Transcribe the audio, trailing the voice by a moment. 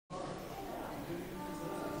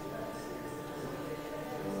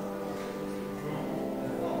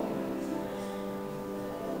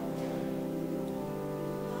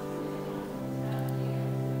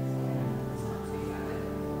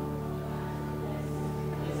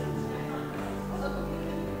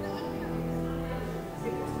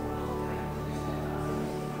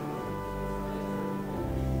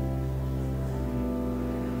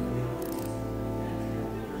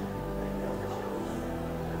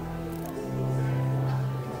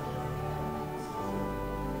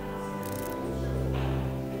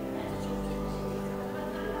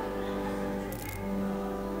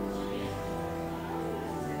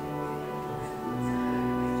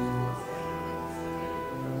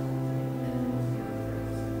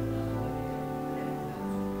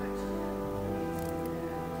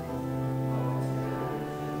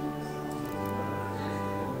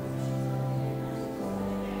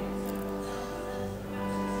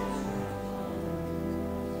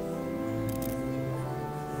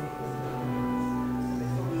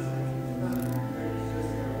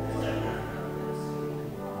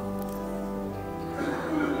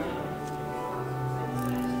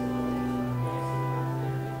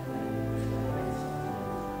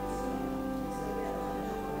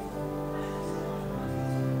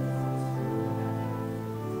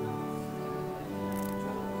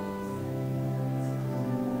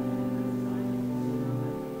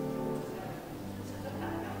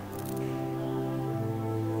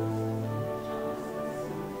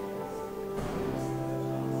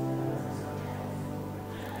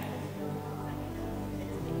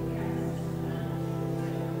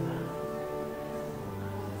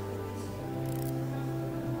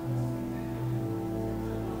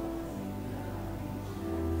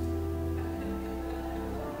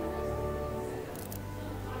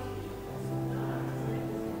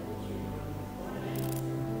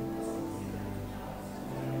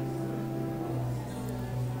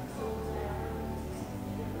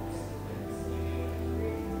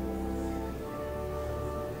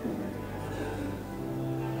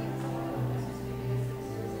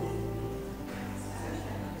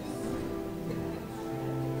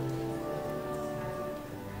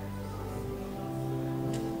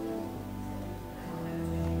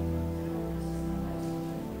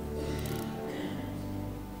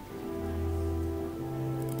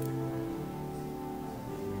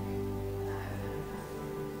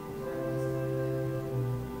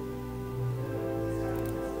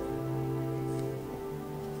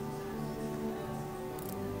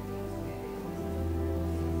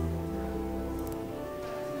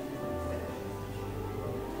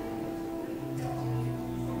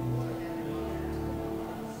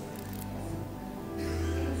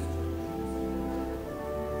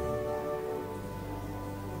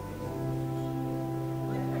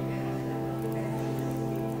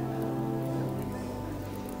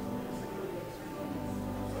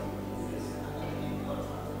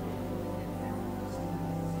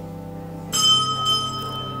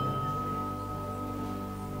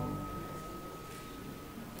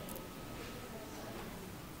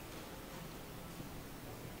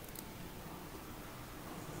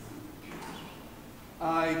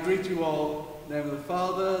greet you all in the name of the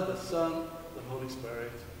Father, the Son, the Holy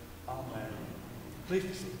Spirit. Amen. Please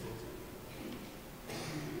be seated.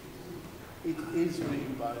 It is me,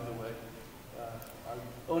 by the way. I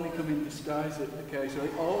only come in disguise occasionally.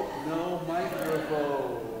 Oh, no,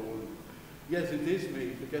 microphone. Yes, it is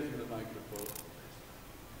me, forgetting the microphone.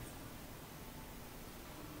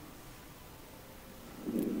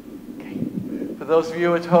 Okay. For those of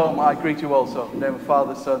you at home, I greet you also in the name of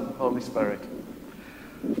Father, Son, Holy Spirit.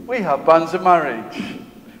 We have banns of marriage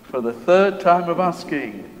for the third time of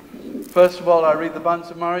asking. First of all, I read the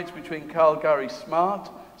banns of marriage between Carl Gary Smart,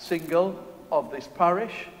 single, of this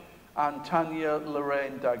parish, and Tanya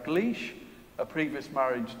Lorraine Daglish, a previous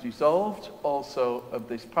marriage dissolved, also of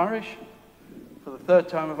this parish. For the third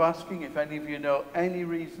time of asking, if any of you know any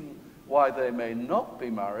reason why they may not be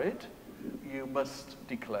married, you must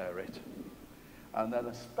declare it. And then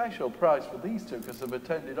a special prize for these two, because they've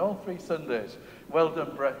attended all 3 Sundays. Well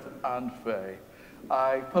done, Brett and Faye.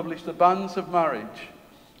 I published the banns of marriage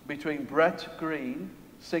between Brett Green,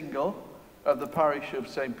 single, of the parish of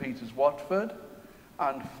St. Peter's, Watford,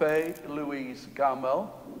 and Faye Louise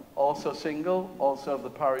Gamel, also single, also of the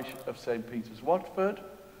parish of St. Peter's, Watford.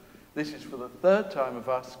 This is for the third time of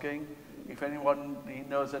asking. If anyone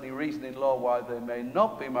knows any reason in law why they may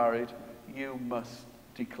not be married, you must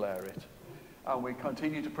declare it. And we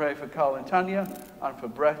continue to pray for Carl and Tanya, and for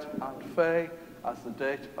Brett and Faye, as the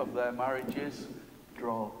date of their marriages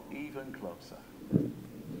draw even closer.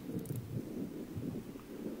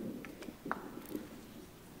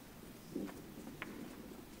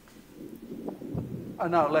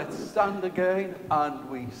 And now let's stand again and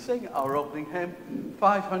we sing our opening hymn,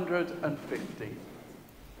 550.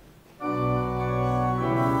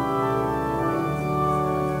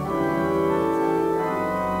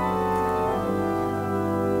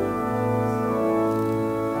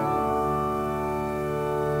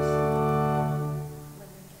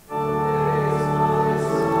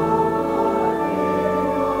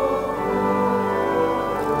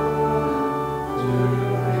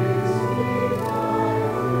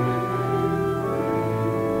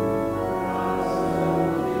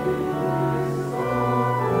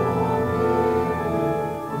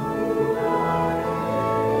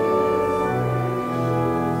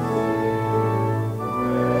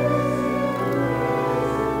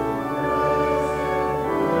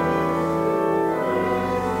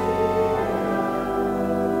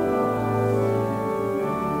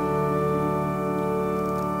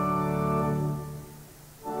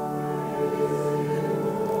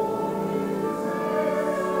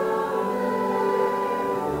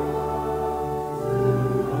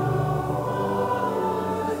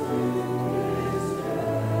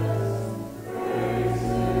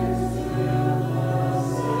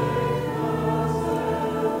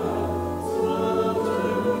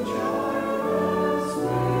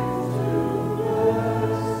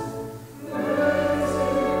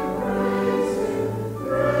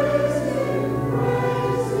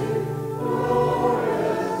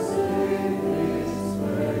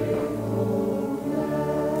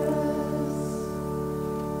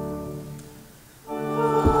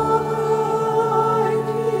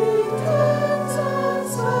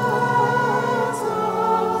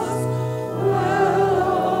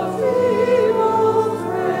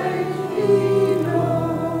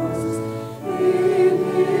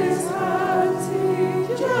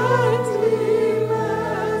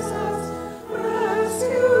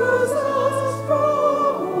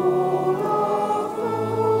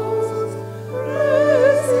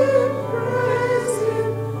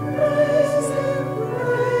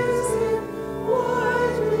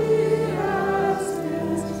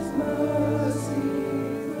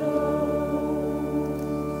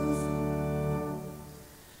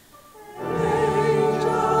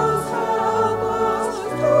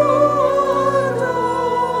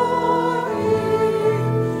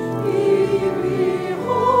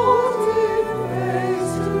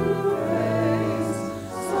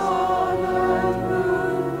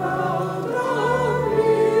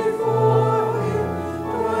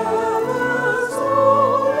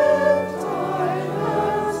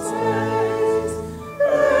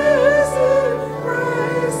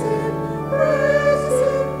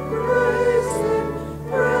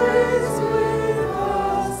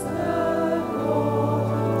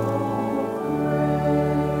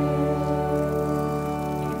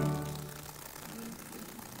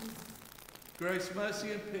 Grace,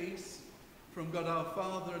 mercy and peace from God our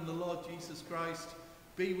Father and the Lord Jesus Christ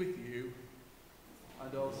be with you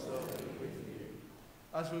and also with you.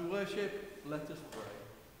 As we worship, let us pray.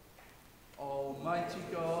 Almighty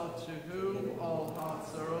God, to whom all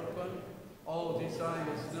hearts are open, all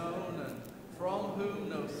desires known and from whom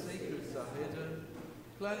no secrets are hidden,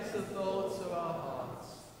 cleanse the thoughts of our hearts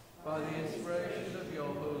by the inspiration of your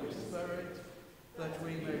Holy Spirit, that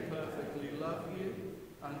we may perfectly love you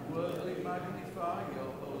and worthily magnify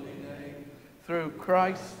your holy name. Through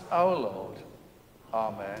Christ our Lord.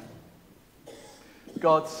 Amen.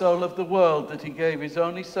 God so loved the world that he gave his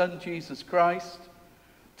only Son, Jesus Christ,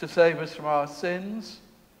 to save us from our sins,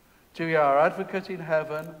 to be our advocate in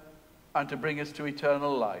heaven, and to bring us to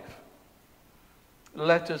eternal life.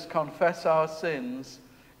 Let us confess our sins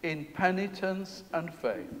in penitence and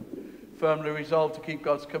faith, firmly resolved to keep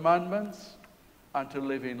God's commandments and to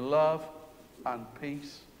live in love and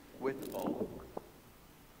peace with all.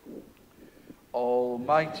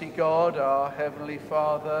 Almighty God, our Heavenly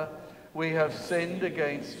Father, we have sinned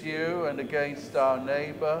against you and against our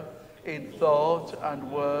neighbor in thought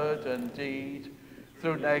and word and deed,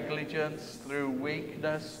 through negligence, through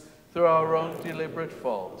weakness, through our own deliberate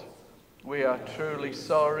fault. We are truly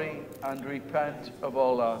sorry and repent of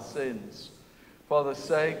all our sins. For the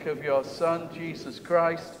sake of your Son, Jesus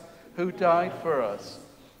Christ, who died for us,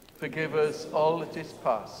 forgive us all that is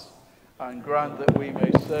past, and grant that we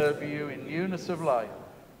may serve you in newness of life,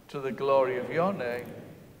 to the glory of your name.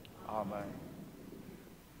 Amen.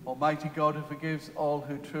 Almighty God, who forgives all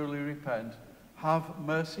who truly repent, have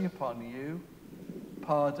mercy upon you,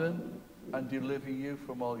 pardon and deliver you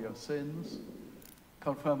from all your sins,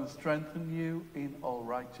 confirm and strengthen you in all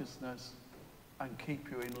righteousness, and keep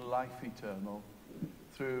you in life eternal.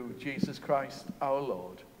 Through Jesus Christ our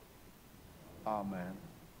Lord. Amen.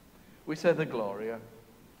 We say the Gloria.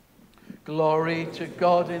 Glory to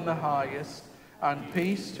God in the highest, and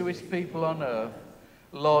peace to his people on earth.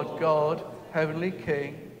 Lord God, heavenly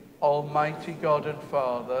King, almighty God and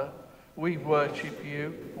Father, we worship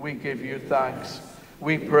you, we give you thanks.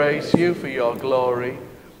 We praise you for your glory.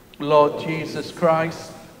 Lord Jesus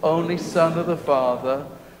Christ, only Son of the Father,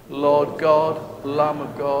 Lord God, Lamb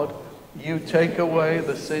of God, you take away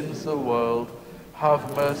the sins of the world.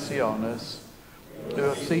 Have mercy on us. Who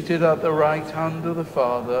are seated at the right hand of the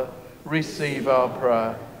Father, receive our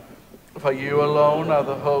prayer. For you alone are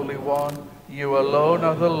the Holy One, you alone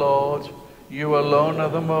are the Lord, you alone are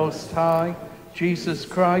the Most High, Jesus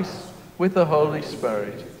Christ, with the Holy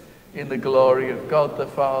Spirit, in the glory of God the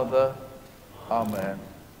Father. Amen.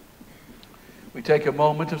 We take a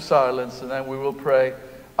moment of silence and then we will pray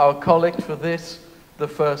our collect for this, the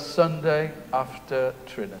first Sunday after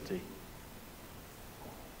Trinity.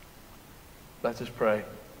 Let us pray.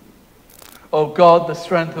 O God, the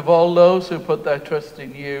strength of all those who put their trust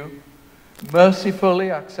in you,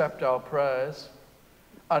 mercifully accept our prayers,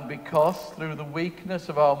 and because through the weakness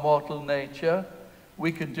of our mortal nature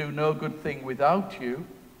we can do no good thing without you,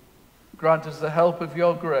 grant us the help of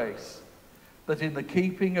your grace, that in the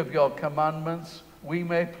keeping of your commandments we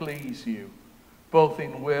may please you, both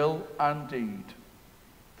in will and deed.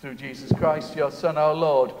 Through Jesus Christ, your Son, our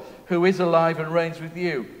Lord, who is alive and reigns with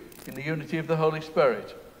you in the unity of the Holy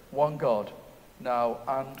Spirit, one God, now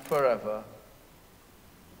and forever.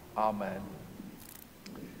 Amen.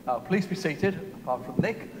 Now, please be seated, apart from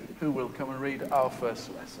Nick, who will come and read our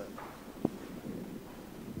first lesson.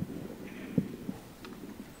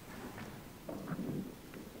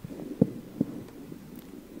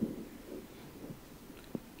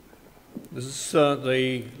 This is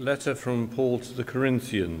the letter from Paul to the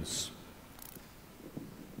Corinthians.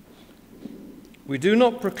 We do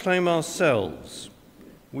not proclaim ourselves.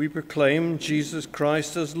 We proclaim Jesus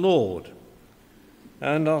Christ as Lord,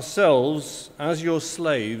 and ourselves as your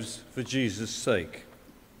slaves for Jesus' sake.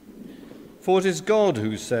 For it is God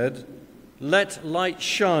who said, "Let light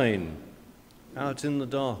shine out in the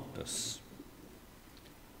darkness,"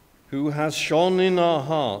 who has shone in our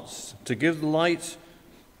hearts to give the light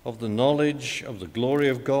of the knowledge of the glory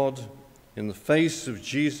of God in the face of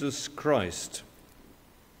Jesus Christ.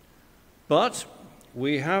 But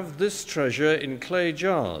we have this treasure in clay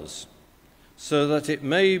jars, so that it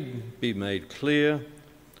may be made clear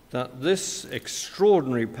that this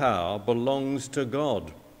extraordinary power belongs to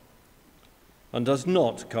God and does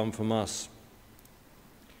not come from us.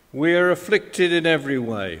 We are afflicted in every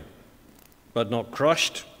way, but not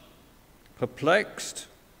crushed, perplexed,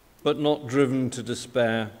 but not driven to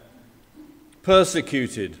despair,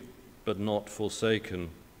 persecuted, but not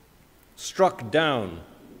forsaken, struck down,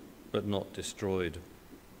 but not destroyed.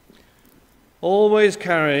 Always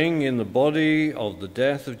carrying in the body of the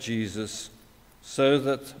death of Jesus, so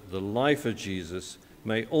that the life of Jesus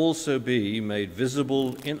may also be made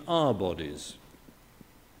visible in our bodies.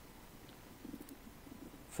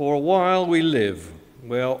 For while we live,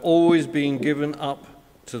 we are always being given up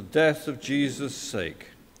to the death of Jesus'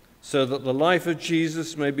 sake, so that the life of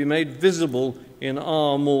Jesus may be made visible in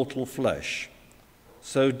our mortal flesh.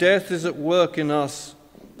 So death is at work in us,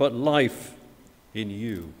 but life in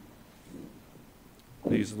you."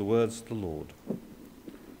 These are the words of the Lord.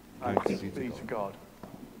 Thanks be to God.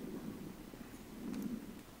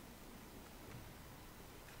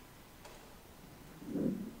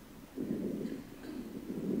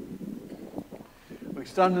 We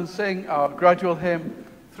stand and sing our gradual hymn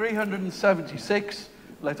 376,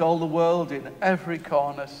 "Let all the world in every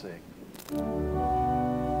corner sing."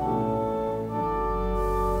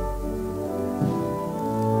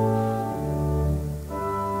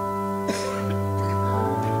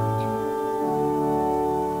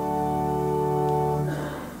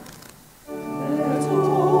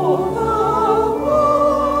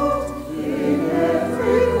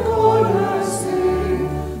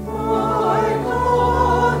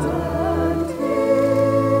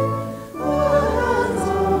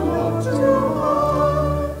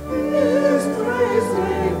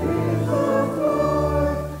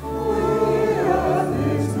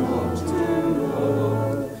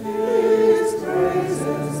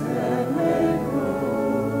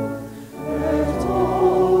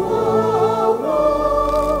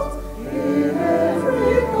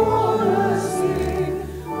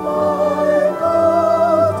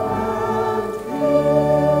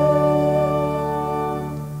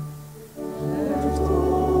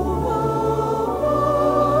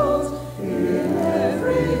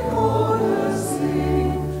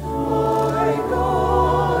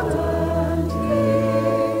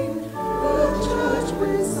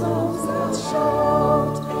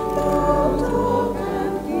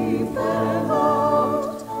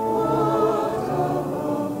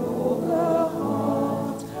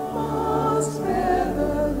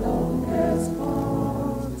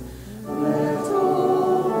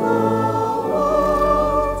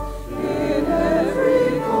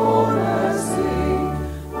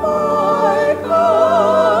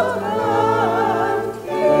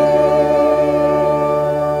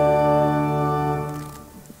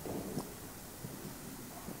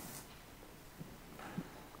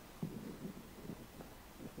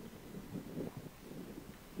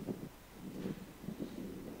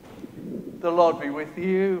 The Lord be with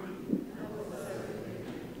you.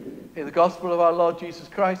 In the Gospel of our Lord Jesus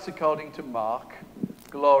Christ according to Mark,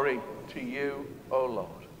 glory to you, O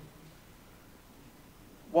Lord.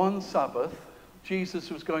 One Sabbath, Jesus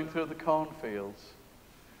was going through the cornfields,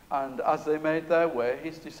 and as they made their way,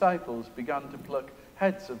 his disciples began to pluck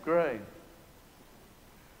heads of grain.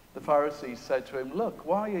 The Pharisees said to him, "Look,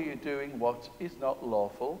 why are you doing what is not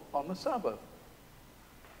lawful on the Sabbath?"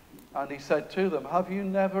 And he said to them, "Have you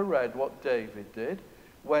never read what David did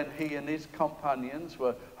when he and his companions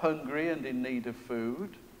were hungry and in need of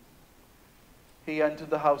food? He entered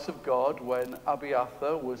the house of God when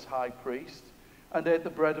Abiathar was high priest and ate the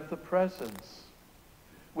bread of the presence,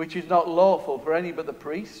 which is not lawful for any but the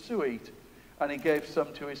priests to eat, and he gave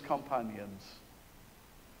some to his companions.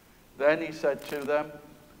 Then he said to them,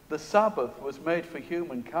 the Sabbath was made for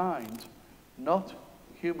humankind, not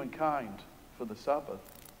humankind for the Sabbath.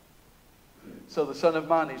 So the Son of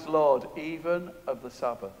Man is Lord even of the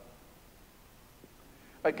Sabbath."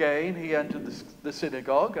 Again he entered the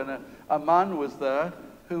synagogue, and a man was there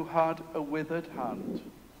who had a withered hand.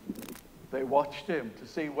 They watched him to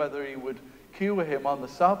see whether he would cure him on the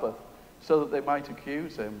Sabbath, so that they might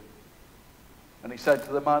accuse him. And he said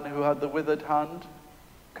to the man who had the withered hand,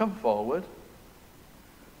 "Come forward."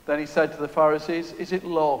 Then he said to the Pharisees, "Is it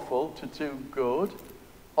lawful to do good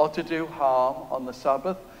or to do harm on the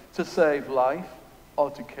Sabbath, to save life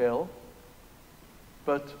or to kill?"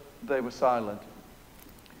 But they were silent.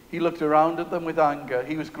 He looked around at them with anger.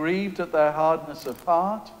 He was grieved at their hardness of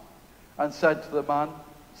heart and said to the man,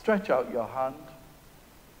 "Stretch out your hand."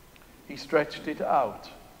 He stretched it out,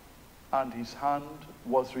 and his hand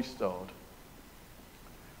was restored.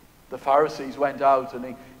 The Pharisees went out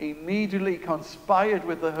and immediately conspired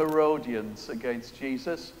with the Herodians against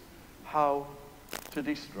Jesus, how to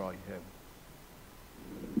destroy him.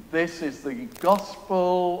 This is the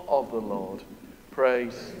gospel of the Lord.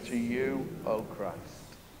 Praise to you, O Christ.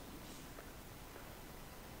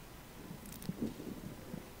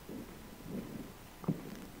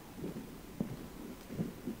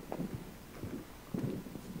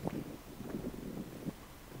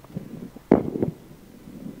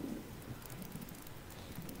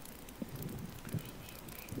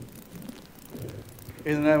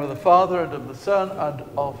 In the name of the Father, and of the Son, and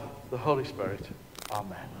of the Holy Spirit.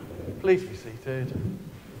 Amen. Please be seated.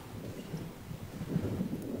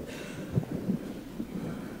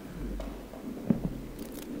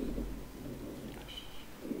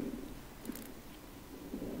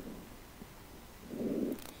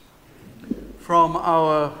 From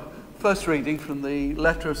our first reading from the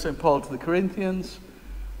letter of St. Paul to the Corinthians,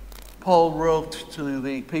 Paul wrote to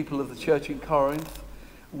the people of the church in Corinth,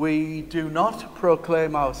 "We do not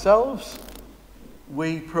proclaim ourselves,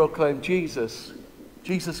 we proclaim Jesus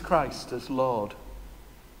Christ as Lord."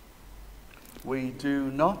 We do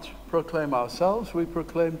not proclaim ourselves, we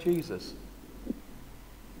proclaim Jesus.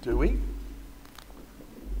 Do we?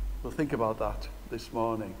 We'll think about that this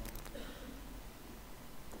morning.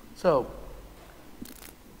 So,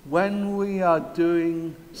 when we are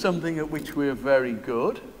doing something at which we are very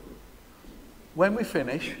good, when we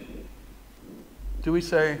finish, do we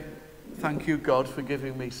say, "Thank you, God, for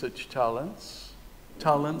giving me such talents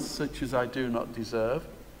such as I do not deserve"?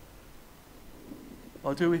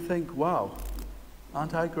 Or do we think, "Wow,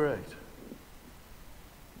 aren't I great"?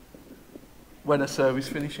 When a service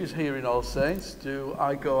finishes here in All Saints, do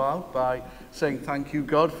I go out by saying, "Thank you,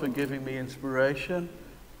 God, for giving me inspiration"?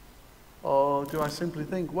 Or do I simply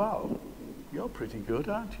think, "Wow, you're pretty good,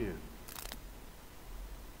 aren't you"?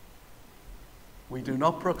 We do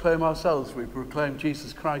not proclaim ourselves, we proclaim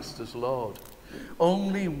Jesus Christ as Lord.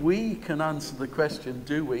 Only we can answer the question,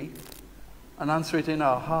 do we? And answer it in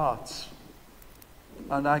our hearts.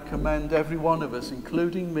 And I commend every one of us,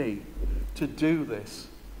 including me, to do this.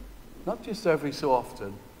 Not just every so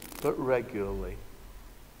often, but regularly.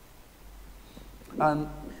 And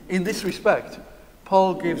in this respect,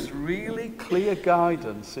 Paul gives really clear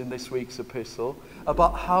guidance in this week's epistle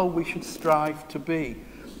about how we should strive to be.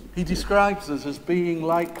 He describes us as being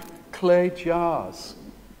like clay jars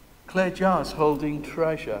holding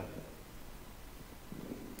treasure.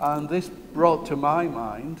 And this brought to my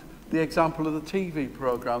mind the example of the TV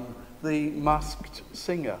program, The Masked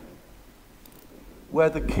Singer, where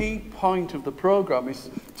the key point of the program is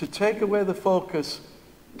to take away the focus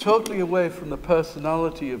totally away from the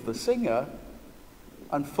personality of the singer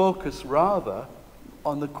and focus rather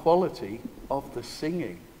on the quality of the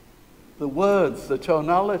singing, the words, the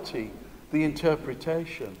tonality, the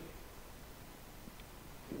interpretation.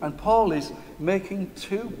 And Paul is making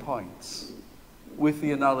 2 points with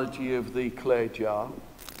the analogy of the clay jar.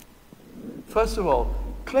 First of all,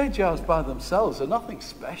 clay jars by themselves are nothing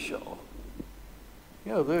special.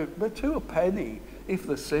 You know, they're 2 a penny if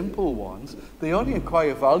they're simple ones. They only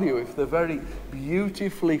acquire value if they're very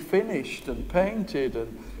beautifully finished and painted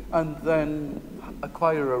and then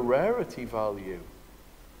acquire a rarity value.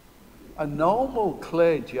 A normal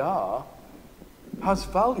clay jar has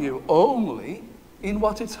value only in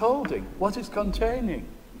what it's holding, what it's containing.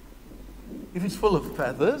 If it's full of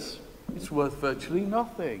feathers, it's worth virtually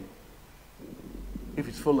nothing. If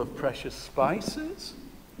it's full of precious spices,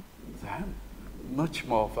 then much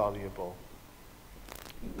more valuable.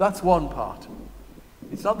 That's one part.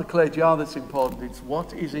 It's not the clay jar that's important, it's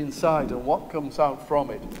what is inside and what comes out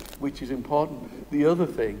from it, which is important. The other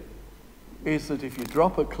thing is that if you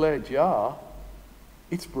drop a clay jar,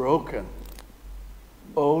 it's broken.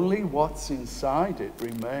 Only what's inside it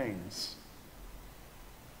remains.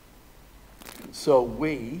 So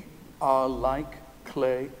we are like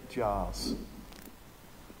clay jars.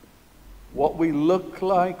 What we look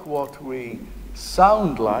like, what we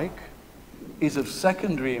sound like, is of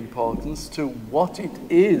secondary importance to what it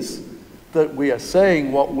is that we are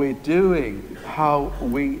saying, what we're doing, how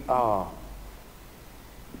we are.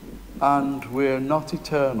 And we're not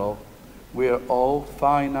eternal. We're all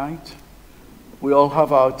finite. We all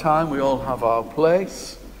have our time. We all have our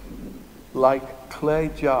place. Like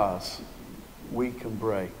clay jars, we can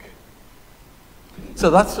break.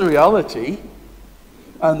 So that's the reality.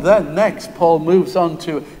 And then next, Paul moves on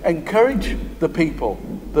to encourage the people,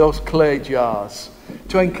 those clay jars,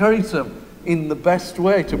 to encourage them in the best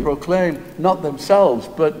way to proclaim not themselves,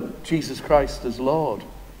 but Jesus Christ as Lord.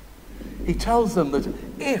 He tells them that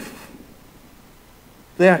if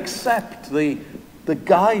they accept the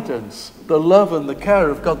guidance, the love and the care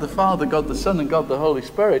of God the Father, God the Son, and God the Holy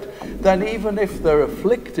Spirit, then even if they're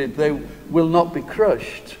afflicted, they will not be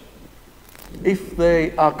crushed. If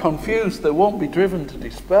they are confused, they won't be driven to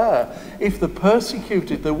despair. If they're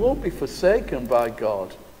persecuted, they won't be forsaken by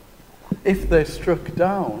God. If they're struck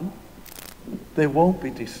down, they won't be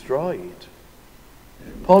destroyed.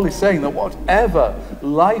 Paul is saying that whatever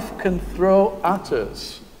life can throw at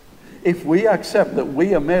us, if we accept that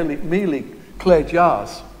we are merely clay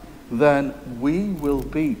jars, then we will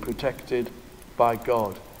be protected by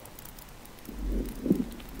God.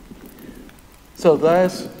 So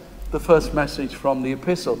there's the first message from the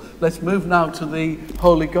epistle. Let's move now to the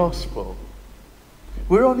Holy Gospel.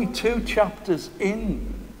 We're only 2 chapters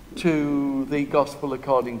into the Gospel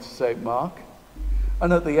according to St. Mark.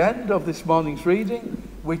 And at the end of this morning's reading,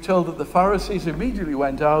 we're told that the Pharisees immediately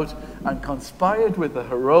went out and conspired with the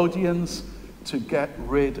Herodians to get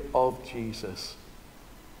rid of Jesus.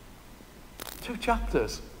 2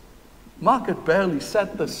 chapters. Mark had barely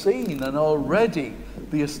set the scene, and already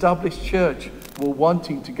the established church were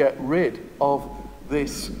wanting to get rid of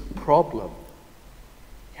this problem.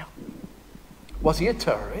 Yeah. Was he a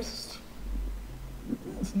terrorist?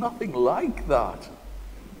 It's nothing like that.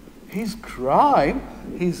 His crime,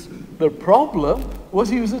 the problem was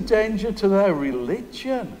he was a danger to their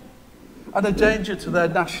religion and a danger to their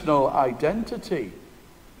national identity.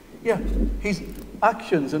 Yeah, his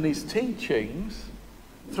actions and his teachings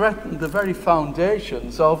threatened the very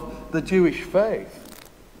foundations of the Jewish faith,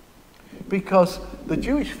 because the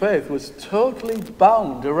Jewish faith was totally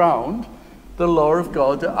bound around the law of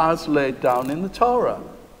God as laid down in the Torah,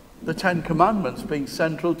 the 10 Commandments being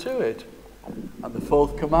central to it. And the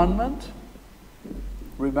 4th commandment,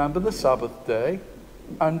 remember the Sabbath day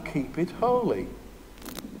and keep it holy.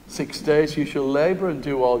 6 days you shall labor and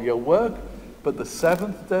do all your work, but the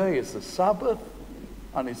 7th day is the Sabbath,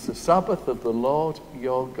 and it's the Sabbath of the Lord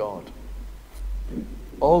your God.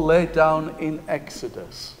 All laid down in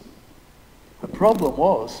Exodus. The problem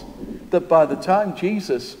was that by the time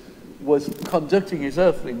Jesus was conducting his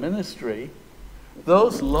earthly ministry,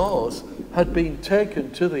 those laws had been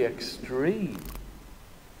taken to the extreme.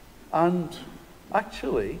 And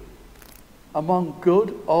actually, among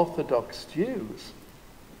good Orthodox Jews,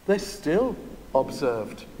 they still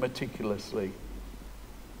observed meticulously.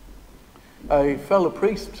 A fellow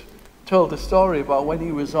priest told a story about when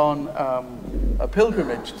he was on a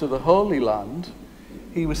pilgrimage to the Holy Land.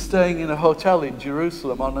 He was staying in a hotel in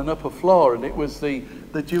Jerusalem on an upper floor, and it was the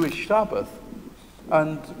Jewish Sabbath.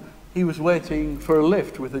 And he was waiting for a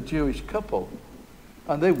lift with a Jewish couple.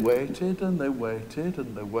 And they waited and they waited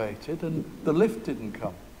and they waited, and the lift didn't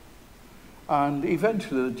come. And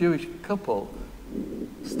eventually the Jewish couple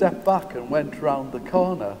stepped back and went round the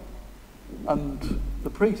corner. And the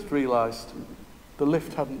priest realized the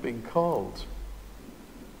lift hadn't been called.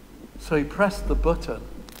 So he pressed the button,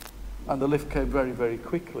 and the lift came very, very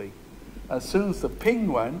quickly. As soon as the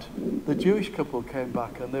ping went, the Jewish couple came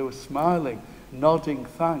back, and they were smiling, nodding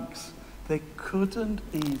thanks. They couldn't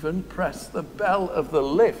even press the bell of the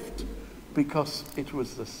lift because it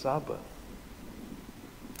was the Sabbath.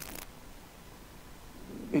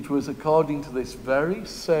 It was according to this very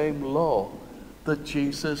same law that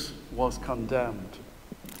Jesus was condemned.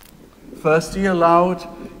 First, he allowed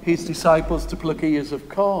his disciples to pluck ears of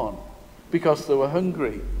corn because they were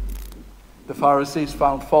hungry. The Pharisees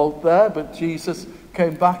found fault there, but Jesus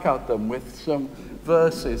came back at them with some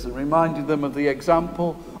verses and reminded them of the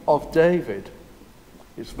example of David.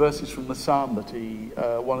 It's verses from the psalm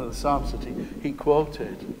that one of the psalms that he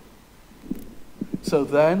quoted. So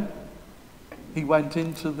then he went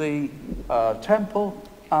into the temple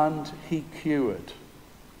and he cured.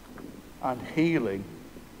 And healing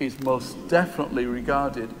is most definitely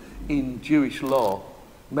regarded in Jewish law.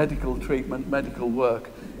 Medical treatment, medical work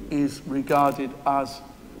is regarded as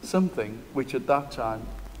something which at that time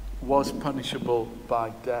was punishable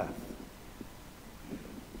by death.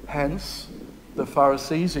 Hence, the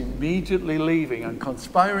Pharisees immediately leaving and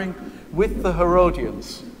conspiring with the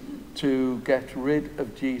Herodians to get rid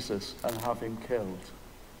of Jesus and have him killed.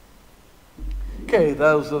 Okay,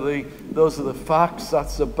 those are the facts,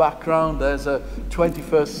 that's the background, there's a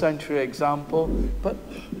 21st century example, but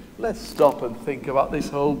let's stop and think about this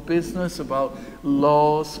whole business about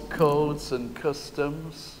laws, codes and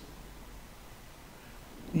customs.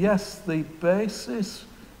 Yes, the basis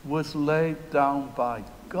was laid down by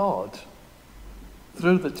God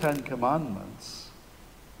through the 10 Commandments,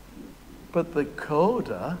 but the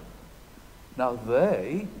coda, now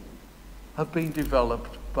they have been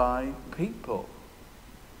developed by people.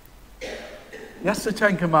 Yes, the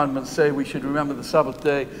 10 Commandments say we should remember the Sabbath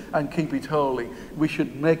day and keep it holy. We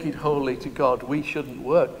should make it holy to God. We shouldn't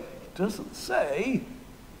work. It doesn't say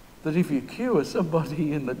that if you cure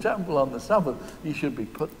somebody in the temple on the Sabbath, you should be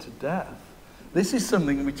put to death. This is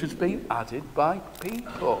something which has been added by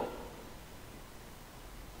people.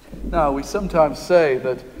 Now, we sometimes say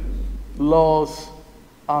that laws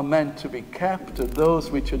are meant to be kept, and those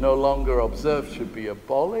which are no longer observed should be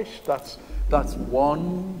abolished. That's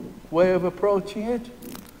one way of approaching it.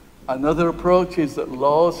 Another approach is that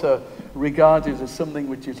laws are regarded as something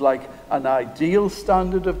which is like an ideal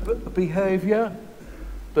standard of behavior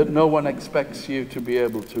that no one expects you to be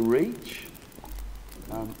able to reach.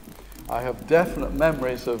 I have definite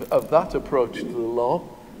memories of that approach to the law.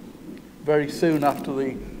 Very soon after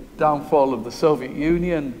the downfall of the Soviet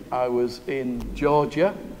Union, I was in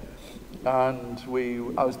Georgia, and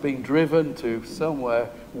I was being driven to somewhere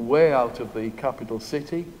way out of the capital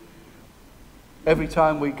city. Every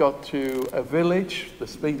time we got to a village, the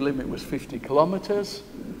speed limit was 50 kilometers.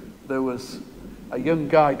 There was a young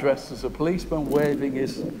guy dressed as a policeman waving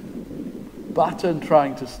his baton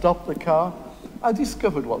trying to stop the car. I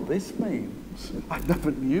discovered what this means. I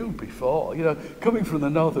never knew before. You know, coming from the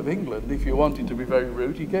north of England, if you wanted to be very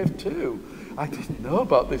rude, you gave two. I didn't know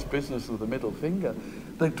about this business of the middle finger.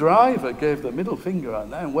 The driver gave the middle finger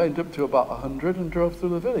and then went up to about 100 and drove through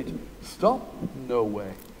the village. Stop? No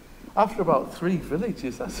way. After about 3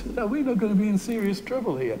 villages, I said, are we not going to be in serious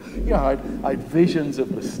trouble here? Yeah, I had visions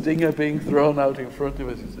of the stinger being thrown out in front of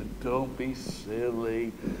us. He said, don't be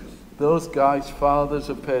silly. Those guys' fathers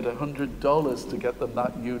have paid $100 to get them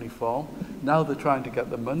that uniform. Now they're trying to get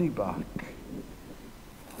the money back.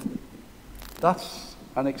 That's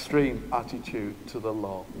an extreme attitude to the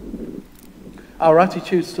law. Our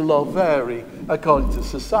attitudes to law vary according to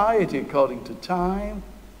society, according to time.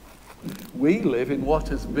 We live in what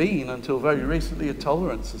has been, until very recently, a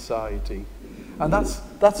tolerant society. And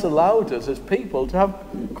that's allowed us as people to have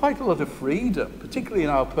quite a lot of freedom, particularly in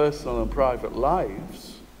our personal and private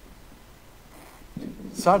lives.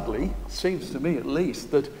 Sadly, it seems to me at least,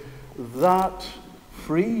 that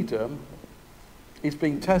freedom is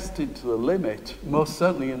being tested to the limit, most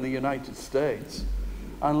certainly in the United States.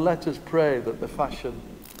 And let us pray that the fashion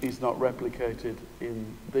is not replicated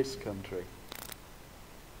in this country.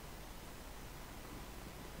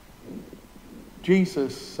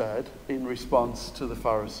 Jesus said in response to the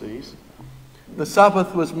Pharisees, the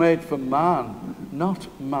Sabbath was made for man, not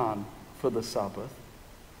man for the Sabbath.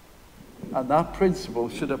 And that principle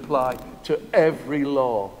should apply to every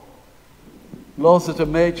law. Laws that are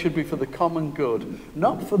made should be for the common good,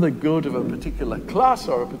 not for the good of a particular class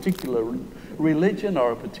or a particular religion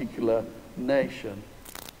or a particular nation.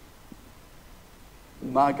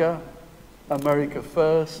 MAGA, America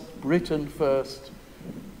first, Britain first,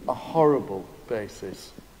 a horrible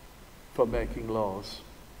basis for making laws.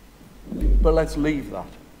 But let's leave that.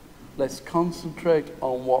 Let's concentrate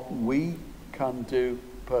on what we can do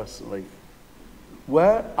personally.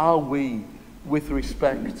 Where are we with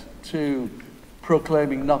respect to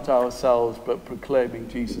proclaiming not ourselves but proclaiming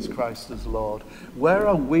Jesus Christ as Lord? Where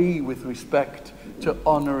are we with respect to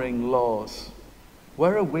honoring laws?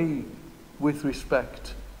 Where are we with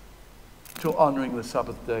respect to honoring the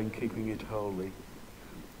Sabbath day and keeping it holy?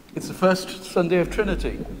 It's the first Sunday of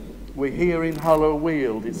Trinity. We're here in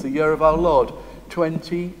Halloween. It's the year of our Lord,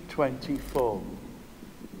 2024.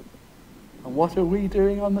 And what are we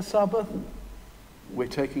doing on the Sabbath? We're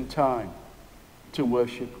taking time to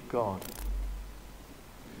worship God.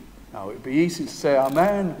 Now, it would be easy to say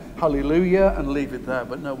amen, hallelujah, and leave it there.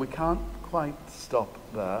 But no, we can't quite stop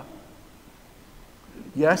there.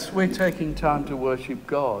 Yes, we're taking time to worship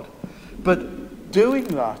God. But doing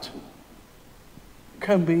that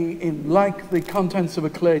can be like the contents of a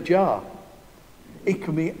clay jar. It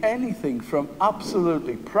can be anything from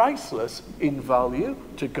absolutely priceless in value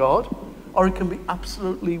to God, or it can be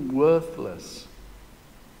absolutely worthless.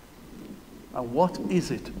 And what is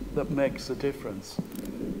it that makes the difference?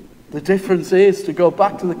 The difference is, to go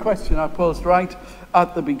back to the question I posed right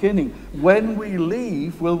at the beginning, when we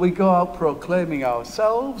leave, will we go out proclaiming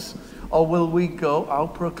ourselves, or will we go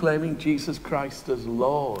out proclaiming Jesus Christ as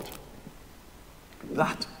Lord?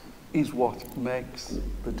 That is what makes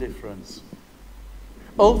the difference.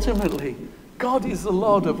 Ultimately, God is the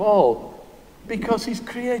Lord of all because he's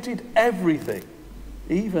created everything,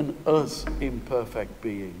 even us imperfect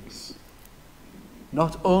beings.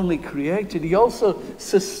 Not only created, he also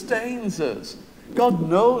sustains us. God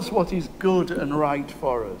knows what is good and right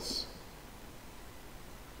for us.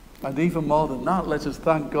 And even more than that, let us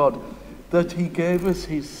thank God that he gave us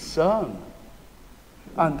his Son.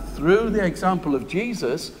 And through the example of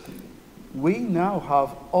Jesus, we now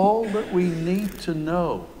have all that we need to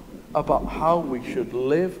know about how we should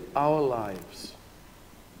live our lives.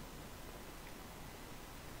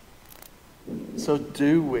 So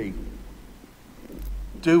do we?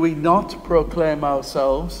 Do we not proclaim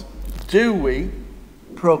ourselves? Do we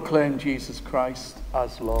proclaim Jesus Christ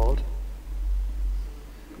as Lord?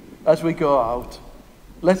 As we go out,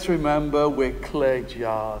 let's remember we're clay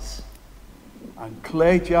jars. And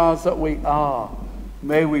clay jars that we are,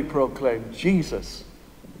 may we proclaim Jesus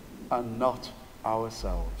and not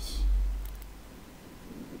ourselves.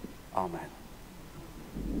 Amen.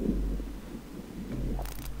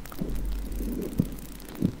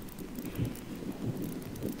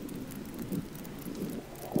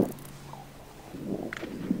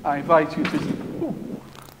 I invite you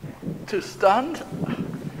to stand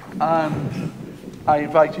and I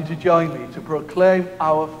invite you to join me to proclaim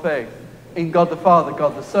our faith in God the Father,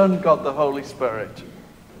 God the Son, God the Holy Spirit.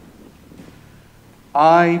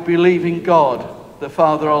 I believe in God, the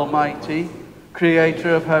Father Almighty,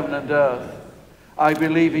 creator of heaven and earth. I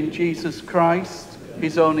believe in Jesus Christ,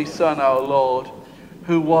 his only Son, our Lord,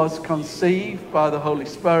 who was conceived by the Holy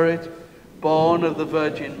Spirit, born of the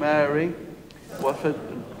Virgin Mary, was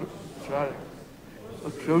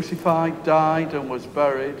crucified, died, and was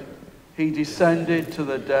buried. He descended to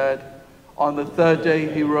the dead. On the third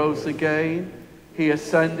day he rose again. He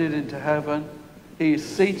ascended into heaven. He is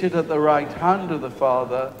seated at the right hand of the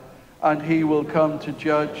Father, and he will come to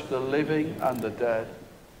judge the living and the dead.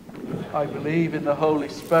 I believe in the Holy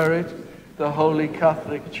Spirit, the Holy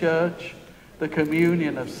Catholic Church, the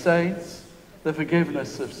communion of saints, the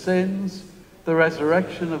forgiveness of sins, the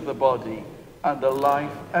resurrection of the body, and the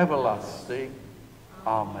life everlasting.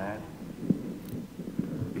 Amen.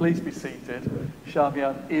 Please be seated.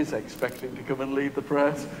 Shamian is expecting to come and lead the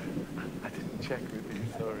prayers. I didn't check with you,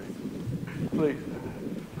 sorry. Please.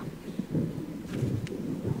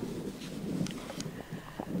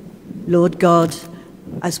 Lord God,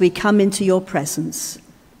 as we come into your presence,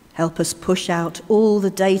 help us push out all the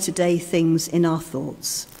day-to-day things in our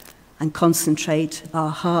thoughts and concentrate our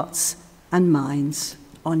hearts and minds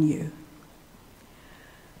on you.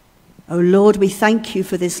 O Lord, we thank you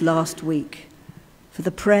for this last week, for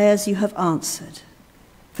the prayers you have answered,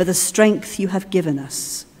 for the strength you have given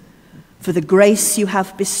us, for the grace you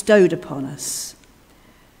have bestowed upon us.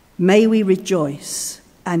 May we rejoice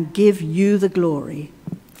and give you the glory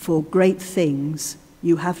for great things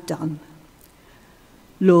you have done.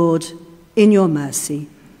 Lord, in your mercy,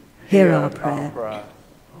 hear our prayer.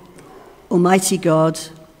 Almighty God,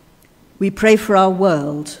 we pray for our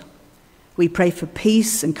world. We pray for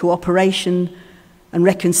peace and cooperation and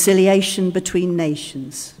reconciliation between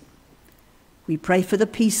nations. We pray for the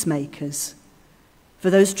peacemakers, for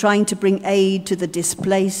those trying to bring aid to the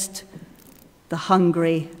displaced, the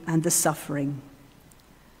hungry, and the suffering.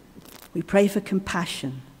 We pray for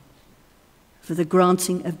compassion, for the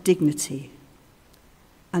granting of dignity,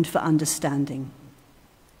 and for understanding.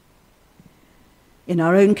 In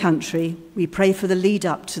our own country, we pray for the lead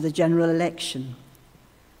up to the general election,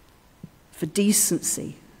 for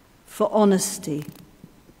decency, for honesty,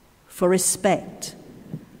 for respect,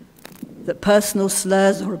 that personal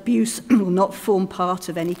slurs or abuse will not form part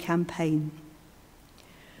of any campaign.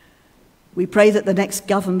 We pray that the next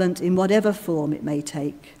government, in whatever form it may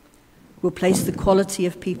take, will place the quality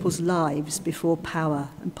of people's lives before power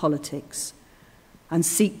and politics, and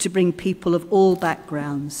seek to bring people of all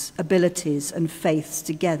backgrounds, abilities, and faiths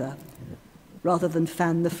together, rather than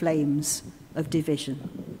fan the flames of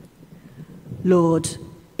division. Lord,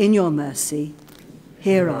 in your mercy,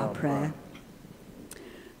 hear our prayer.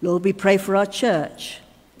 Lord, we pray for our church,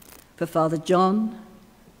 for Father John,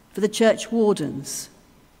 for the church wardens,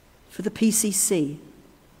 for the PCC,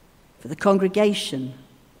 for the congregation,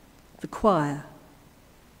 the choir,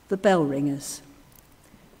 the bell ringers.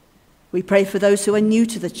 We pray for those who are new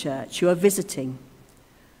to the church, who are visiting,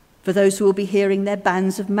 for those who will be hearing their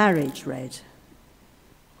banns of marriage read.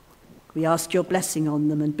 We ask your blessing on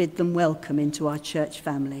them and bid them welcome into our church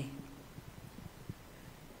family.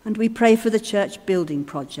 And we pray for the church building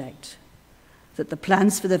project, that the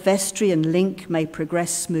plans for the vestry and link may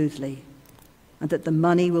progress smoothly, and that the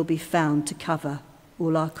money will be found to cover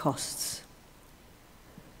all our costs.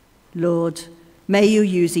 Lord, may you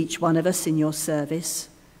use each one of us in your service.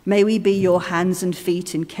 May we be your hands and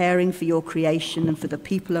feet in caring for your creation and for the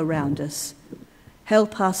people around us.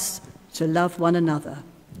 Help us to love one another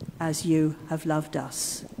as you have loved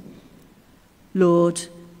us. Lord,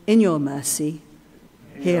 in your mercy,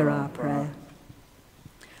 hear our prayer.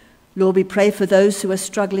 Lord, we pray for those who are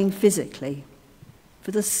struggling physically,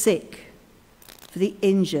 for the sick, for the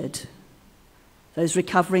injured, those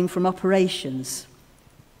recovering from operations,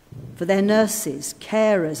 for their nurses,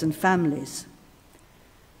 carers, and families.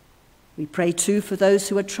 We pray too for those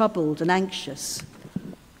who are troubled and anxious,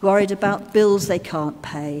 worried about bills they can't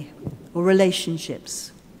pay, or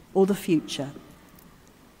relationships, or the future.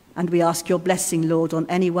 And we ask your blessing, Lord, on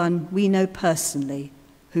anyone we know personally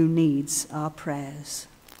who needs our prayers.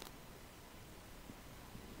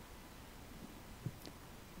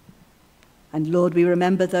 And Lord, we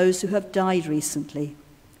remember those who have died recently.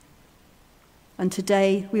 And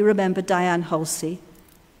today we remember Diane Halsey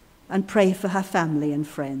and pray for her family and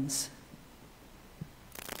friends.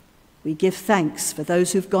 We give thanks for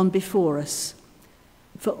those who've gone before us,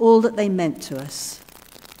 for all that they meant to us,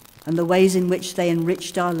 and the ways in which they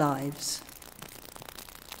enriched our lives.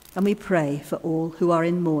 And we pray for all who are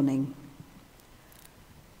in mourning.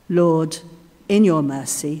 Lord, in your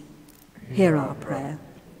mercy, hear our prayer.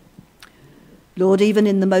 Lord, even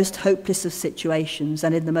in the most hopeless of situations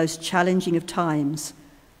and in the most challenging of times,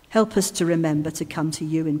 help us to remember to come to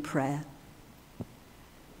you in prayer.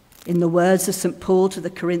 In the words of St. Paul to the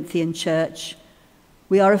Corinthian church,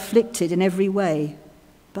 we are afflicted in every way,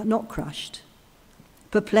 but not crushed,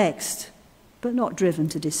 perplexed, but not driven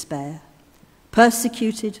to despair,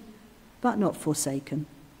 persecuted, but not forsaken,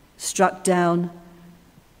 struck down,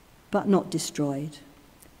 but not destroyed.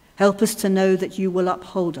 Help us to know that you will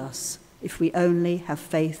uphold us if we only have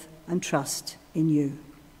faith and trust in you.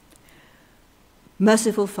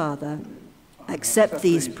 Merciful Father, accept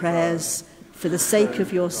these prayers for the sake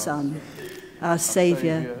of your Son, our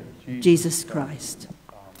Saviour, Jesus Christ.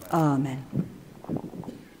 Amen.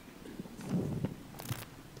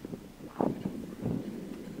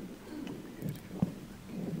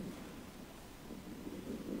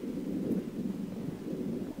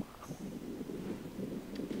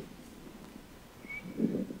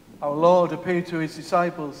 Our Lord appeared to his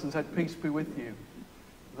disciples and said, "Peace be with you."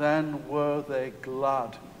 Then were they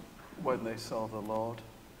glad when they saw the Lord.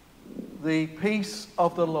 The peace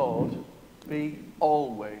of the Lord be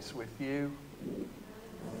always with you.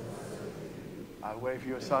 I wave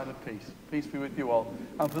you a sign of peace. Peace be with you all.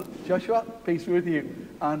 And for Joshua, peace be with you.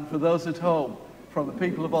 And for those at home, from the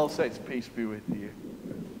people of all saints, peace be with you.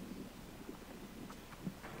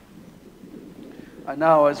 And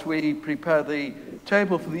now, as we prepare the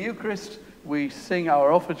table for the Eucharist, we sing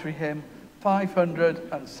our offertory hymn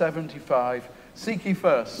 575, Seek Ye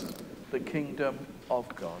First the Kingdom of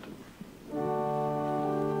God.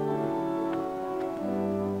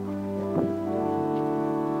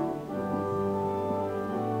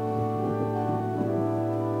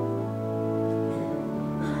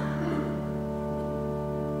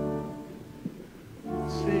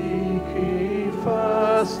 Seek ye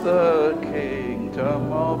first the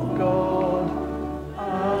kingdom of God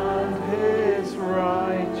and his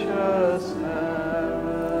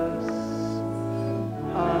righteousness,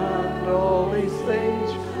 and all these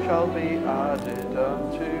things shall be added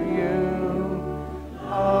unto you.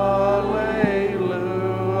 Alleluia,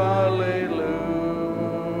 alleluia.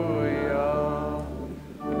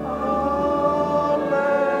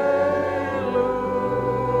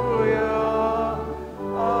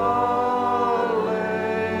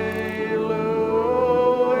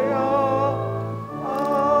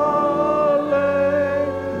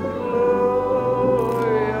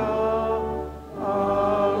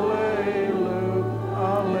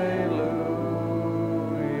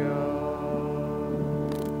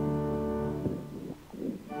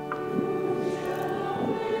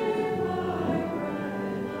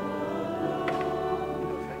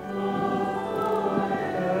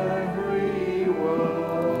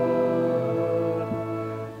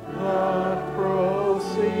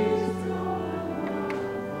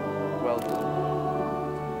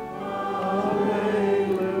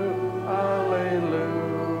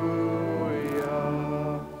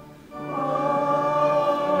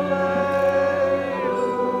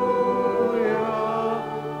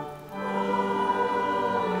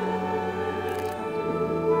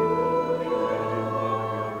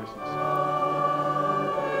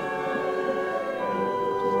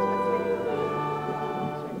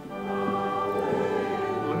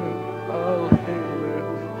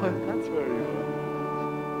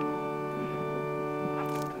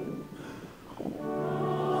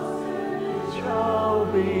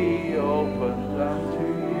 Be opened unto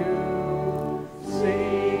you.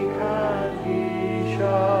 Seek and ye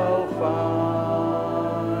shall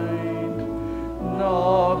find.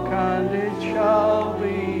 Knock and it shall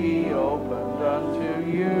be opened unto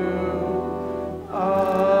you.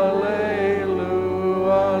 Alleluia,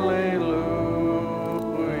 alleluia.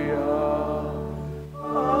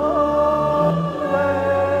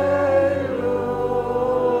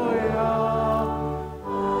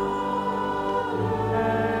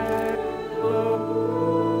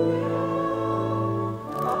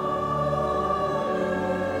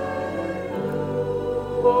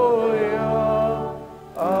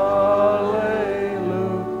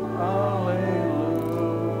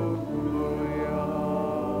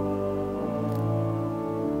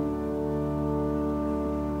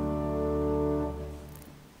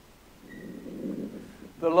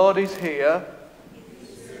 The Lord is here.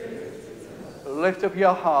 Lift up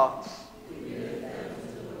your hearts.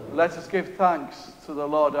 Let us give thanks to the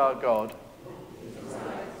Lord our God.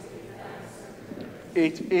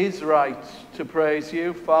 It is right to praise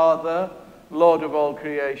you, Father, Lord of all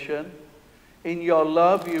creation. In your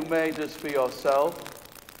love you made us for yourself.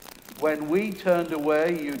 When we turned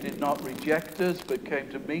away, you did not reject us, but came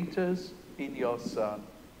to meet us in your Son.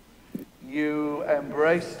 You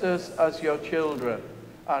embraced us as your children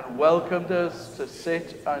and welcomed us to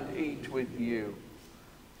sit and eat with you.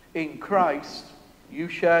 In Christ, you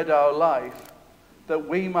shared our life that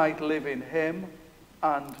we might live in him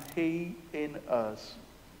and he in us.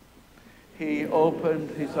 He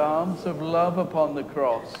opened his arms of love upon the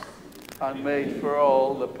cross and made for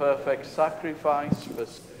all the perfect sacrifice for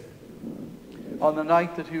sin. On the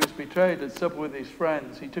night that he was betrayed at supper with his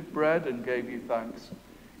friends, he took bread and gave you thanks.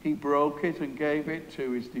 He broke it and gave it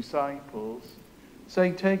to his disciples,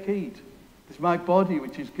 saying, "Take, eat. This is my body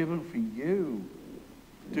which is given for you.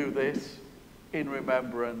 Do this in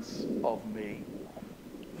remembrance of me."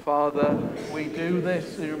 Father, we do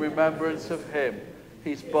this in remembrance of him.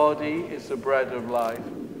 His body is the bread of life.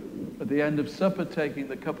 At the end of supper, taking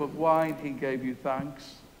the cup of wine, he gave you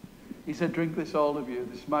thanks. He said, "Drink this, all of you.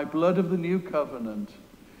 This is my blood of the new covenant,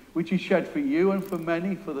 which is shed for you and for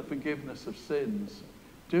many for the forgiveness of sins.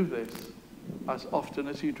 Do this as often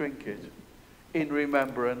as you drink it in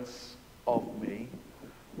remembrance of me."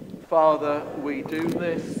 Father, we do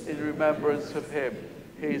this in remembrance of him.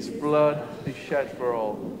 His blood is shed for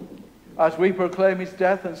all. As we proclaim his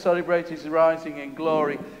death and celebrate his rising in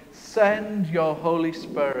glory, send your Holy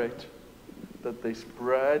Spirit, that this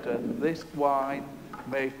bread and this wine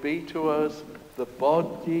may be to us the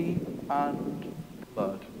body and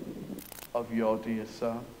blood of your dear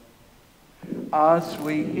Son. As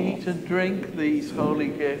we eat and drink these holy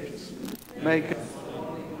gifts, make us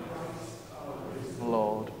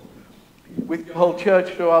Lord. With the whole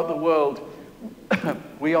church throughout the world,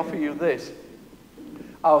 we offer you this,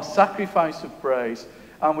 our sacrifice of praise,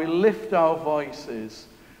 and we lift our voices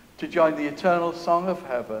to join the eternal song of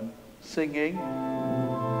heaven, singing,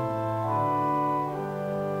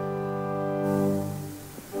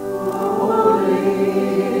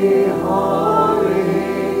 Holy, holy,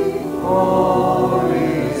 holy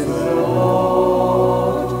is the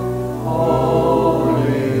Lord.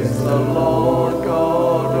 Holy is the Lord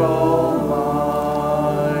God Almighty.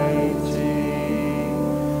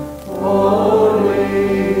 Holy,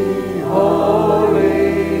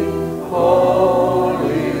 holy,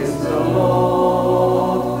 holy is the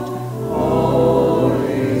Lord.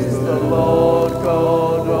 Holy is the Lord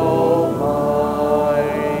God Almighty,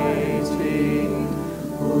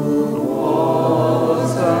 who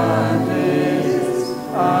was and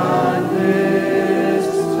is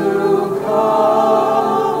to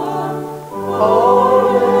come.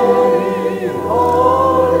 Holy,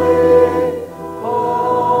 holy, holy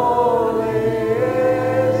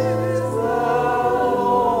is the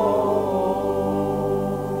Lord.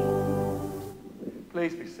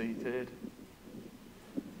 Please be seated.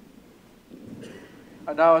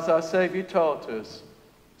 And now, as our Saviour taught us,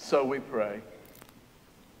 so we pray.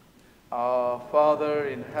 Our Father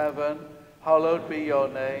in heaven, hallowed be your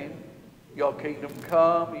name. Your kingdom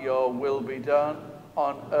come, your will be done,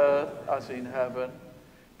 on earth as in heaven.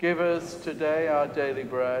 Give us today our daily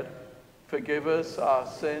bread. Forgive us our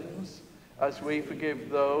sins, as we forgive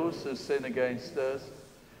those who sin against us.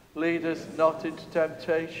 Lead us not into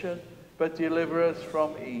temptation, but deliver us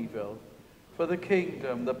from evil. For the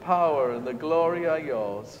kingdom, the power, and the glory are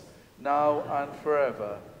yours, now and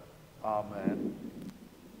forever. Amen.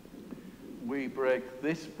 We break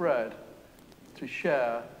this bread to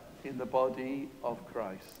share in the body of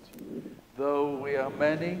Christ. Though we are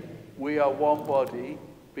many, we are one body,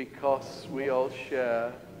 because we all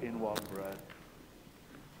share in one bread.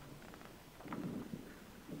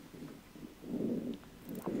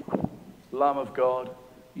 Lamb of God,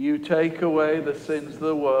 you take away the sins of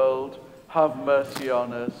the world, have mercy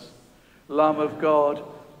on us. Lamb of God,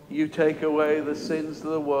 you take away the sins of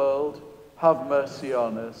the world, have mercy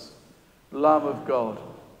on us. Lamb of God,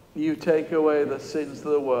 you take away the sins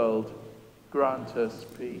of the world, grant us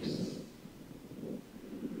peace.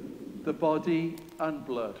 The body and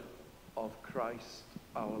blood of Christ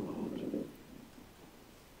our Lord.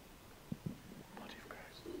 Body of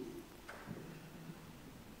Christ.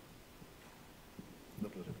 The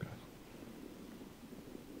blood of Christ.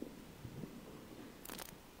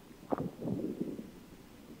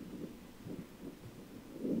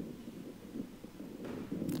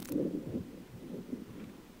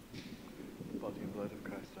 The body and blood of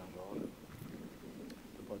Christ our Lord.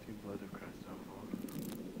 The body and blood of Christ our Lord.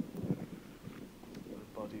 The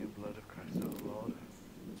body and blood of Christ our Lord.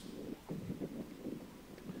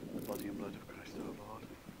 The body and blood of Christ our Lord.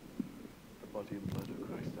 The body and blood of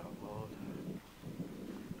Christ our Lord.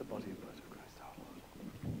 The body and blood of Christ our Lord.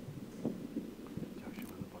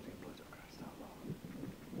 Joshua, the body and blood of Christ our Lord.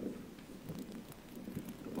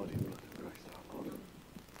 The body and blood of Christ our Lord.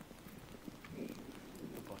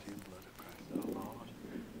 The body and blood of Christ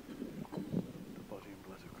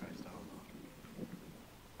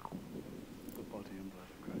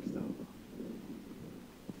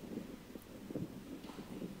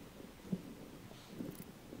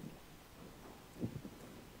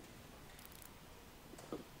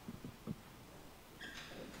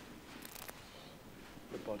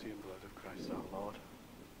body and blood of Christ our Lord.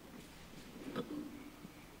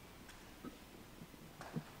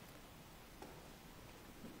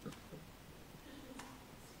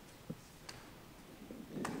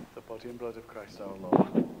 The body and blood of Christ our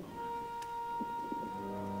Lord.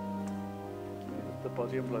 The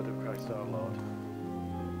body and blood of Christ our Lord.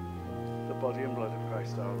 The body and blood of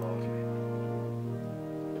Christ our Lord.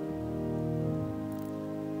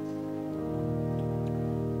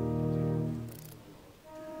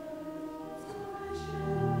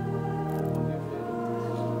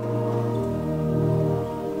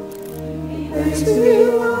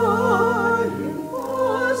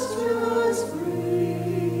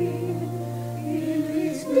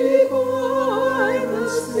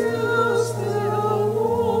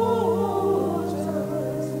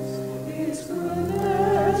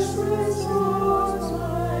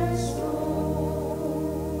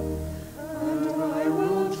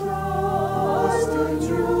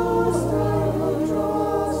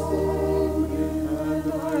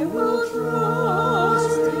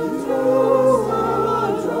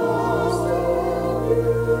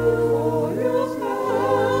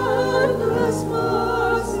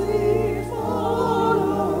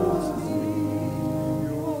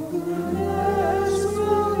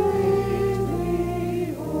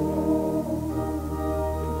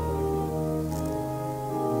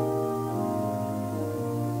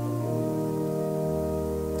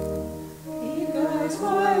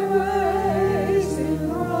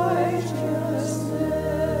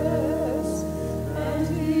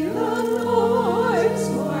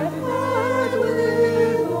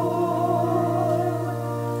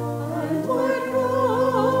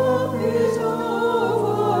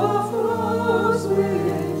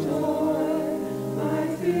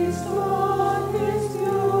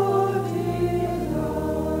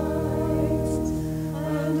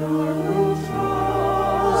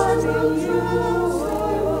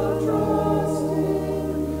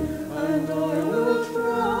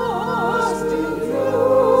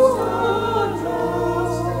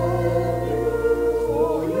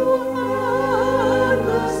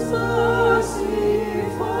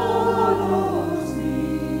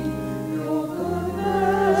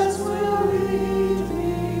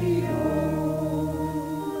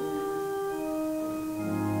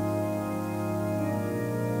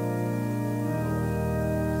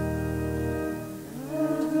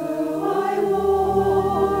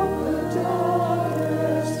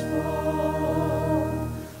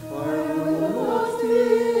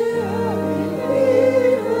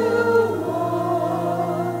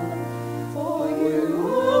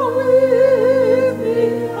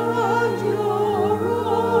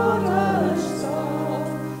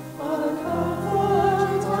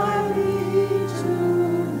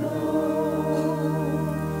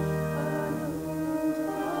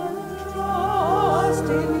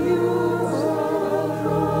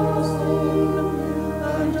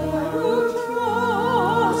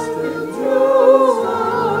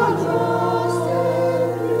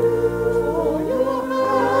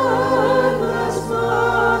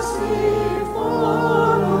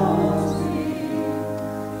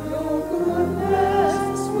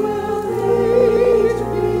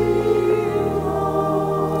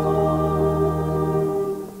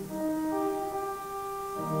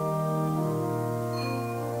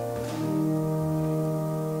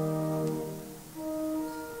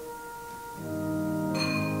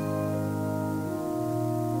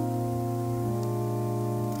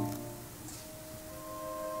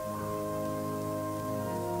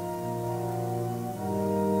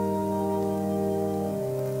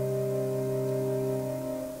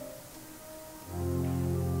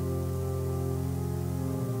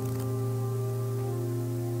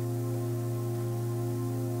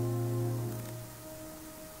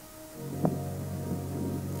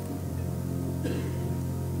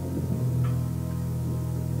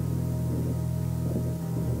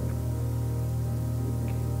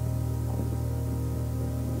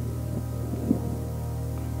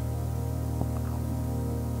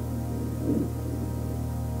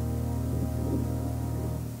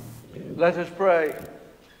 Let us pray.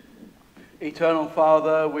 Eternal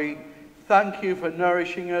Father, we thank you for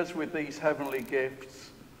nourishing us with these heavenly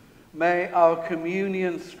gifts. May our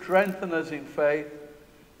communion strengthen us in faith,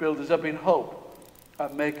 build us up in hope,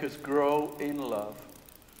 and make us grow in love.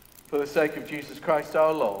 For the sake of Jesus Christ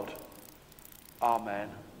our Lord. Amen.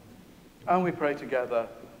 And we pray together.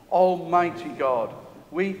 Almighty God,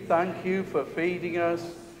 we thank you for feeding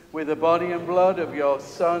us with the body and blood of your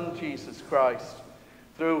Son, Jesus Christ.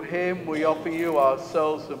 Through him we offer you our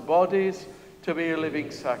souls and bodies to be a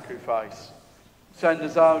living sacrifice. Send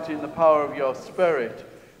us out in the power of your Spirit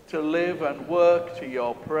to live and work to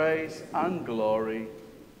your praise and glory.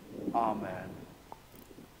 Amen.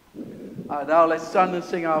 And now let's stand and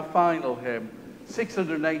sing our final hymn,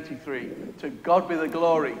 683, To God be the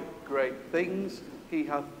glory, great things he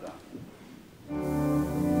hath done.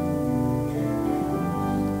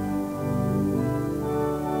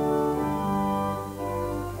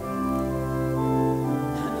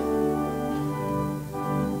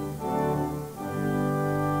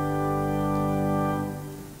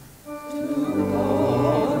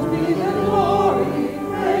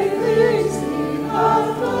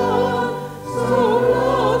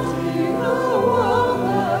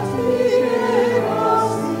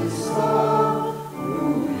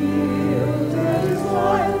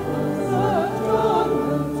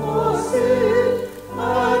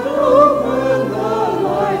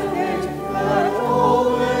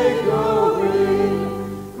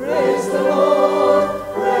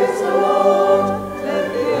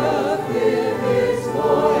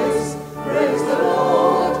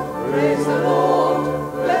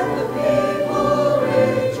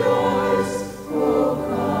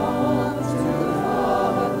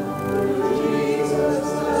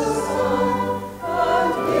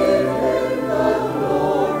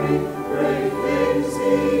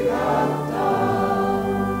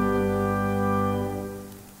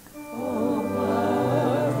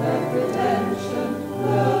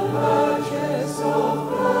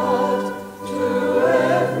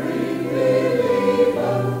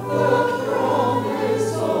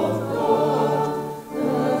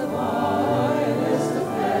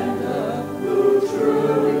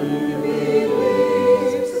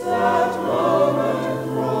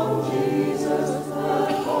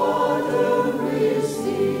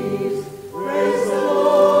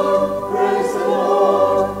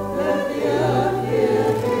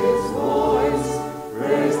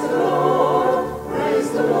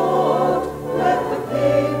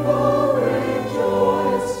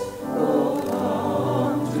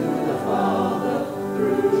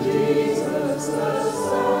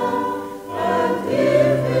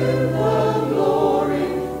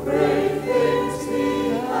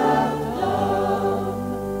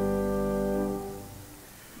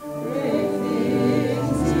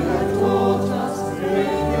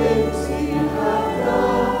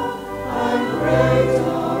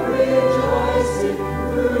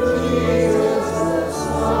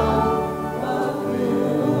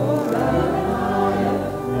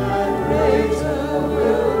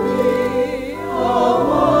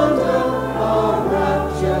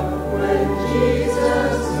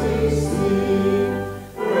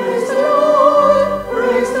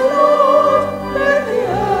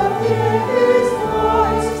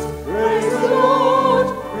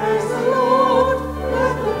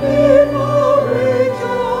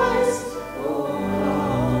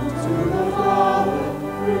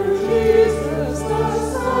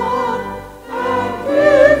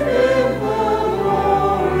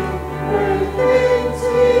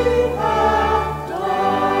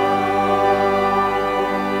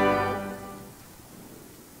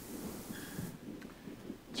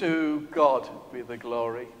 To God be the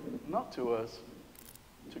glory, not to us,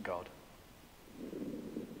 to God.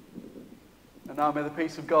 And now may the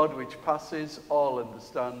peace of God, which passes all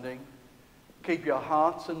understanding, keep your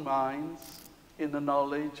hearts and minds in the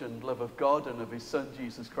knowledge and love of God and of his Son,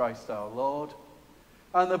 Jesus Christ our Lord,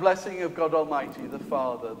 and the blessing of God Almighty, the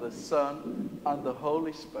Father, the Son, and the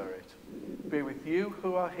Holy Spirit be with you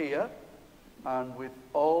who are here and with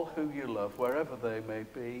all who you love, wherever they may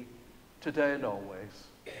be, today and always.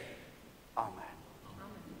 Amen.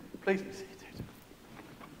 Please be seated.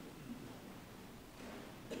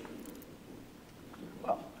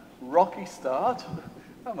 Well, rocky start.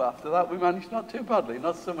 And after that, we managed not too badly.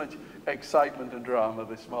 Not so much excitement and drama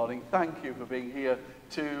this morning. Thank you for being here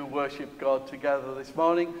to worship God together this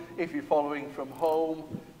morning. If you're following from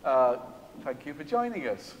home, thank you for joining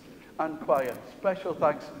us. And choir, special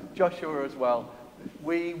thanks, Joshua as well.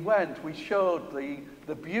 We showed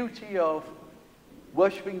the beauty of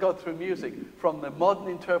worshipping God through music, from the modern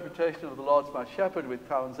interpretation of the Lord's My Shepherd with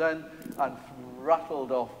Townsend, and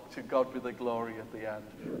rattled off to God be the glory at the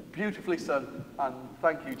end. Beautifully sung, and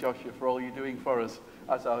thank you, Joshua, for all you're doing for us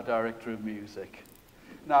as our director of music.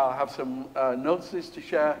 Now I have some notices to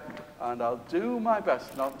share, and I'll do my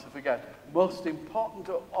best not to forget. Most important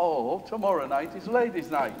of all, tomorrow night is Ladies'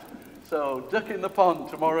 Night. So duck in the pond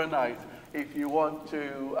tomorrow night. If you want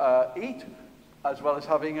to eat, as well as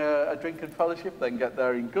having a drink and fellowship, then get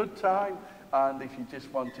there in good time. And if you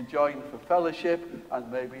just want to join for fellowship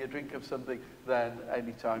and maybe a drink of something, then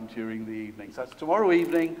any time during the evening. So that's tomorrow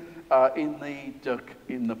evening in the Duck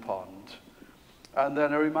in the Pond. And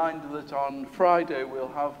then a reminder that on Friday we'll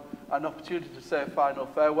have an opportunity to say a final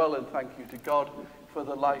farewell and thank you to God for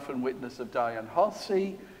the life and witness of Diane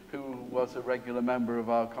Hossey, who was a regular member of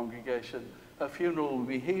our congregation. Her funeral will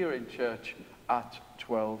be here in church at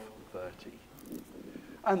 12:30.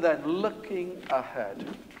 And then looking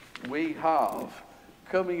ahead, we have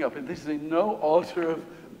coming up, and this is in no order of,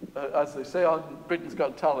 as they say on Britain's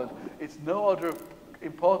Got Talent, it's no order of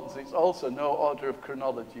importance, it's also no order of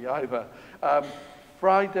chronology either.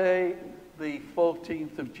 Friday the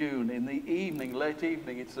 14th of June in the evening, late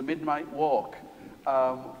evening, it's the midnight walk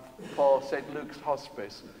for St. Luke's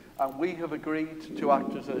Hospice, and we have agreed to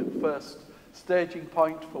act as a first staging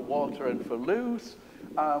point for Water and for Lewes.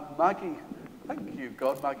 Maggie, thank you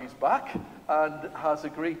God, Maggie's back and has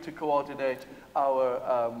agreed to coordinate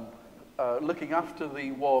our looking after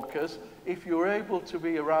the walkers. If you're able to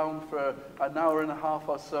be around for an hour and a half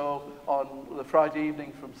or so on the Friday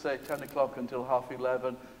evening from say 10 o'clock until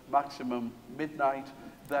 11:30, maximum midnight,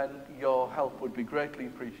 then your help would be greatly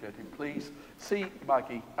appreciated. Please see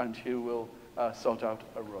Maggie and she will sort out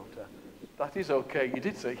a rota. That is okay. You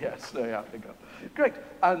did say yes. There you go. Great.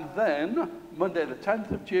 And then Monday the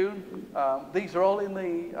 10th of June. These are all in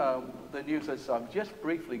the newsletter, so I'm just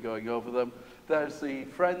briefly going over them. There's the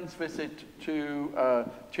Friends visit to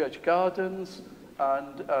Church Gardens,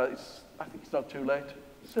 and I think it's not too late.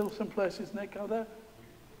 Still some places, Nick, are there?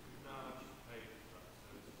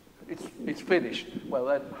 It's finished. Well,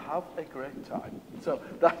 then, have a great time. So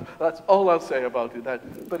that's all I'll say about it then.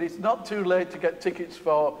 But it's not too late to get tickets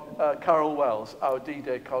for Carol Wells, our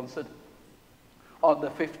D-Day concert, on the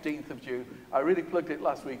 15th of June. I really plugged it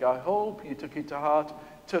last week. I hope you took it to heart,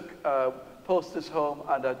 took posters home,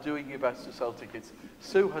 and are doing your best to sell tickets.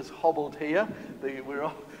 Sue has hobbled here,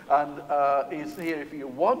 and is here if you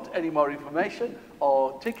want any more information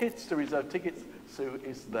or tickets, to reserve tickets. Sue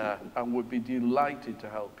is there and would be delighted to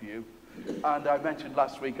help you. And I mentioned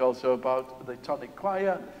last week also about the Tonic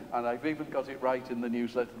Choir, and I've even got it right in the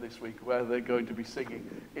newsletter this week where they're going to be singing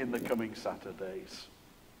in the coming Saturdays.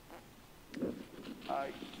 I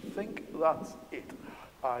think that's it.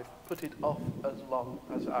 I've put it off as long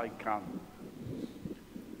as I can.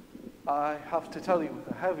 I have to tell you with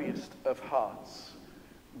the heaviest of hearts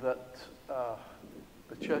that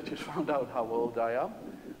the church has found out how old I am,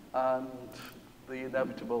 and the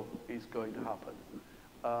inevitable is going to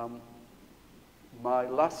happen. My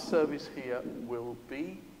last service here will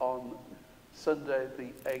be on Sunday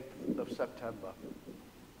the 8th of September.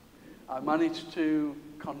 I managed to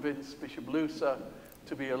convince Bishop Lucer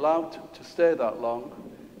to be allowed to stay that long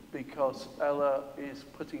because Ella is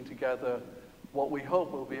putting together what we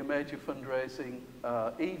hope will be a major fundraising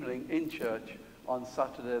evening in church on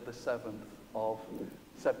Saturday the 7th of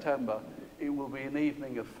September. It will be an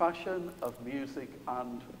evening of fashion, of music,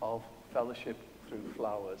 and of fellowship through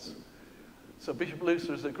flowers. So Bishop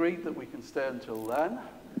Lucer has agreed that we can stay until then,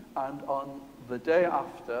 and on the day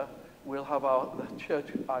after, we'll have the church,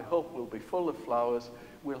 I hope, will be full of flowers.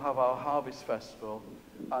 We'll have our harvest festival,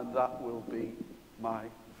 and that will be my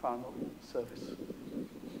final service.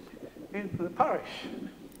 In the parish,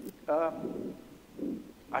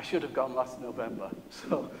 I should have gone last November,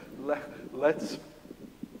 so let's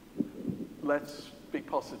be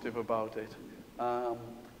positive about it.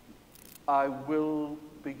 I will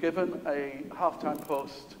be given a half-time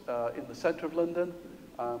post in the centre of London,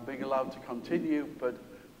 being allowed to continue, but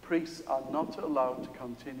priests are not allowed to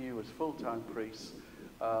continue as full-time priests,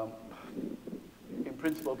 in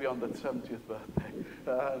principle beyond their 70th birthday,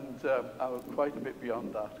 and I'm quite a bit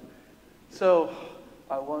beyond that. So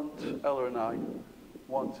Ella and I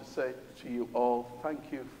want to say to you all,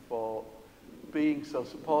 thank you for being so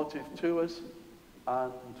supportive to us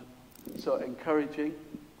and so encouraging.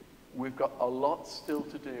 We've got a lot still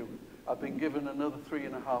to do. I've been given another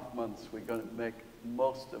 3.5 months. We're going to make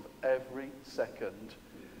most of every second.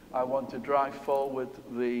 I want to drive forward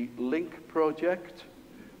the Link project.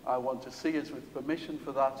 I want to see us with permission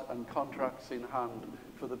for that and contracts in hand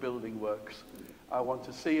for the building works. I want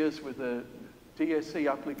to see us with a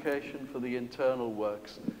DAC application for the internal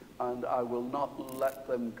works, and I will not let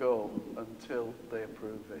them go until they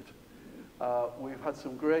approve it. We've had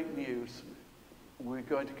some great news. We're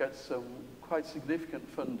going to get some quite significant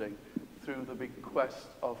funding through the bequest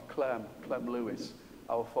of Clem Lewis,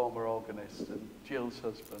 our former organist and Jill's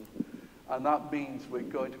husband. And that means we're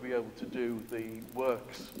going to be able to do the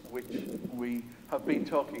works which we have been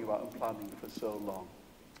talking about and planning for so long.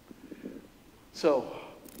 So,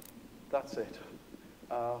 that's it.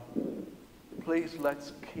 Please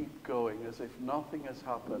let's keep going as if nothing has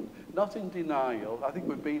happened. Not in denial. I think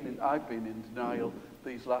I've been in denial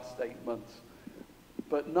these last 8 months.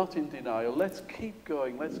 but not in denial. Let's keep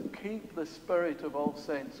going. Let's keep the spirit of All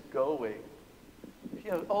Saints going.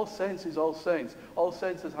 Yeah, All Saints is All Saints. All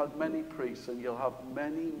Saints has had many priests, and you'll have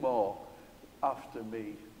many more after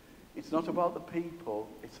me. It's not about the people,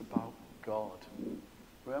 it's about God.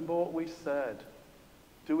 Remember what we said.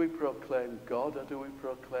 Do we proclaim God or do we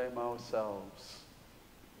proclaim ourselves?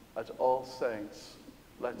 At All Saints,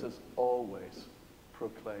 let us always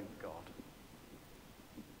proclaim God.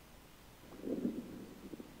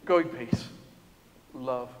 Go in peace,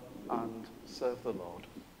 love and serve the Lord.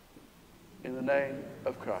 In the name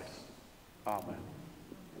of Christ. Amen.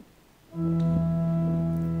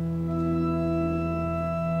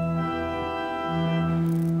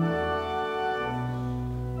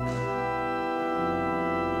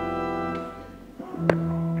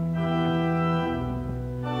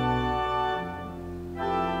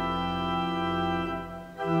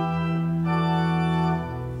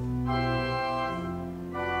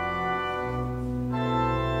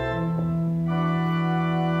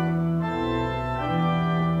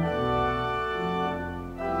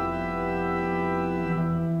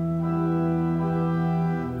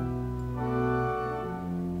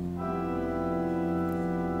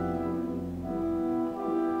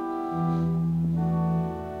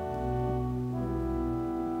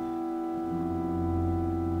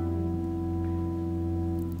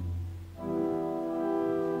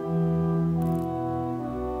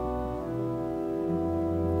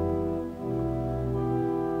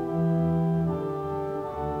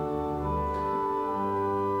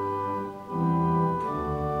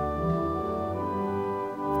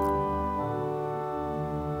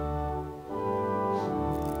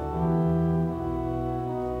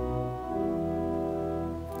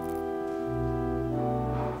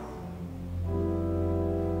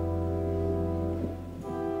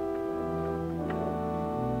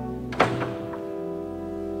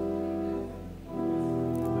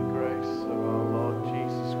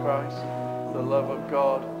 The love of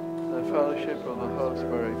God, the fellowship of the Holy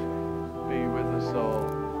Spirit be with us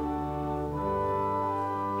all.